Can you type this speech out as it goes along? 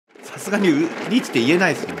すがにリーチって言えな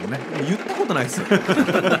いですけどね。言ったことないですよ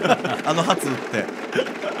あの初って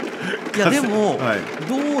いやでも、はい、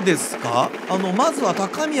どうですか、まずは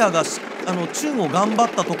高宮がチュンを頑張っ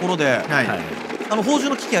たところで、はい、宝珠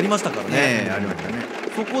の危機ありましたからね。ありましたね。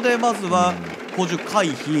そこでまずは宝珠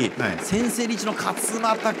回避、はい、先制リーチの勝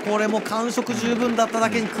俣、これも感触十分だっただ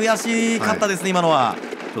けに悔しかったですね、はい、今のは。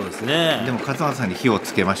そうですね。でも勝俣さんに火を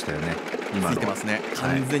つけましたよね。今のついてますね。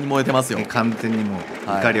完全に燃えてますよ。完全にもう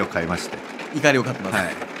怒りを買いまして、怒りを買ってます。は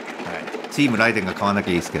い、チームライデンが買わなき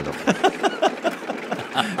ゃいいですけど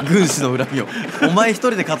軍師の恨みをお前一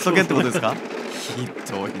人で買っとけってことですかひ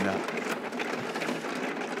どいな。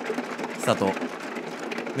佐藤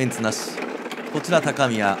メンツなし、こちら高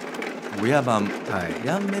宮親番、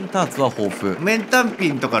両面ターツは豊富。面単ピ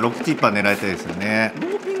ンとか6チッパー狙いたいですよね。ロ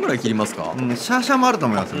ーピンぐらい切りますか。シャーシャーもあると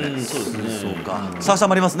思いますね。そうですね。そうか、シャーシャー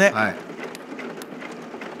もありますね。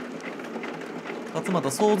勝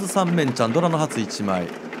俣ソーズ3面ちゃんドラの初1枚、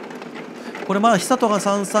これまだ久人が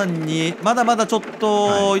3-3にまだまだちょっ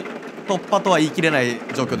と突破とは言い切れない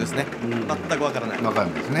状況ですね。全くわからない。わか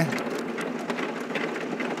んないですね。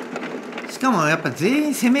しかもやっぱ全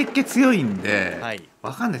員攻めっ気強いんで、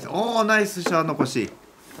わかんないです。おお、ナイスシャー残し。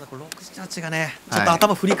ただこれ6、7がね、ちょっと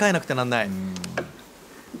頭振り替えなくてなんない。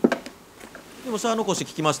でもシャー残し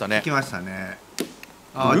効きましたね。効きましたね。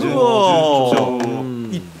ああ、順調。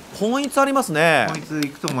本一ありますね。本一い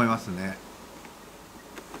くと思いますね。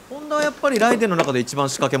本田はやっぱりライデンの中で一番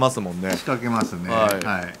仕掛けますもんね。仕掛けますね。は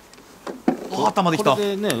い。頭できた。こ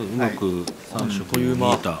れでね、うまく3色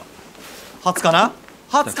見えた。初かな。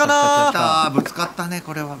初かな。ぶつかったね。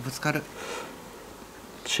これはぶつかる。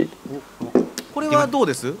これはどう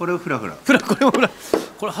です。これをフラフラ。これもフラ。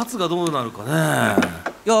これ初がどうなるかね。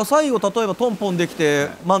いや、最後例えばトンポンできて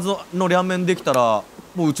まずの両面できたら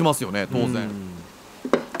もう打ちますよね、当然。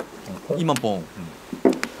今ポン。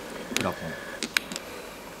フラポン。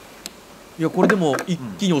いや、これでも一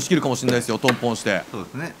気に押し切るかもしれないですよ、トンポンして。そうで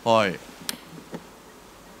すね。はい。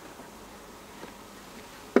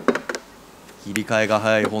切り替えが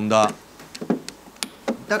早い本田。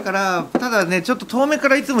だからただね、ちょっと遠目か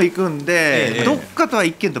らいつも行くんで、どっかとは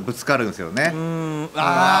一軒とぶつかるんですよね。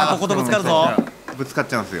ああ、こことぶつかるぞ。ぶつかっ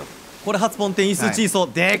ちゃうんですよ。これ初ポンテンイスチーソ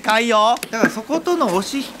ーでかいよ。だからそことの押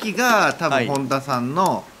し引きが多分本田さん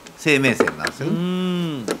の生命線なんですよ。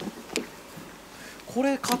こ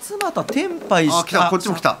れ勝俣テンパイした。あ、来た、こっち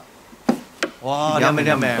も来た。わあ、両面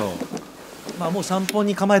両面。まあもうシャンポン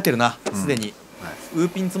に構えてるな、すでに。ウー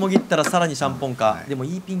ピンつもぎったらさらにシャンポンか。でも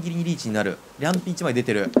いいピンギリにリーチになる。リャンピン1枚出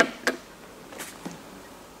てる。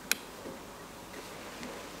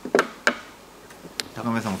高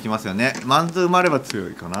宮さんも来ますよね。マンズ埋まれば強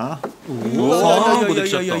いかな。うわー、い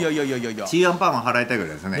やチーワンパーマン払いたいぐら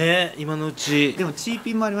いですね。ね、今のうち。でもチー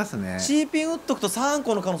ピンもありますね。チーピン打っとくと3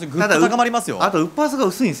個の可能性ぐっと高まりますよ。あとウッパースが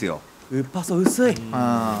薄いんですよ。ウッパース薄い。で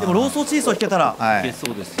もローソーチーソー引けたらいけそ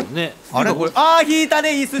うですよね。あれこれ、ああ引いた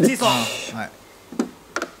ね、イースチーソー。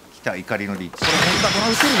来た、怒りのリーチ。これ本当ドラ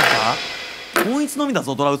打てるのか。本一のみだ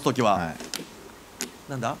ぞ、ドラ打つときは。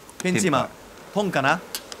なんだペンチーマントンかな。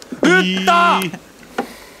打った。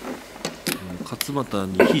勝俣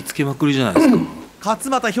に火つけまくりじゃないですか。勝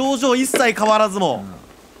俣表情一切変わらずも、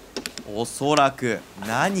おそらく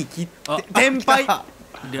何切って天敗。安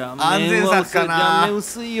全策かな。両面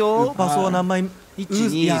薄いよ。ウッパーソーは何枚。1、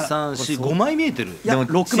2、3、4、5枚見えてる。いや、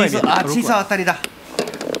6枚見えてる。あ、チーソー当たりだ。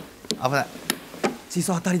危ない。チー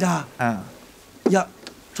ソー当たりだ。いや、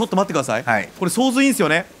ちょっと待ってください。これ想像いいんですよ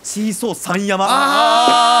ね。チーソー三山。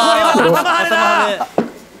ああ、これは頭跳ねだ。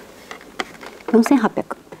4800。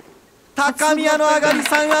高宮の上がり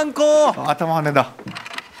3あんこ。頭跳ねだ。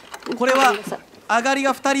これは上がり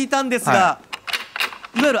が2人いたんですが、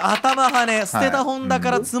いわゆる頭跳ね、捨てた本田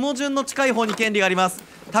からつも順の近い方に権利があります。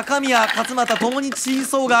高宮、勝俣ともにチー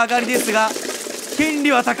ソーが上がりですが、権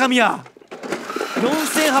利は高宮。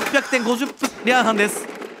4800.50分両半です。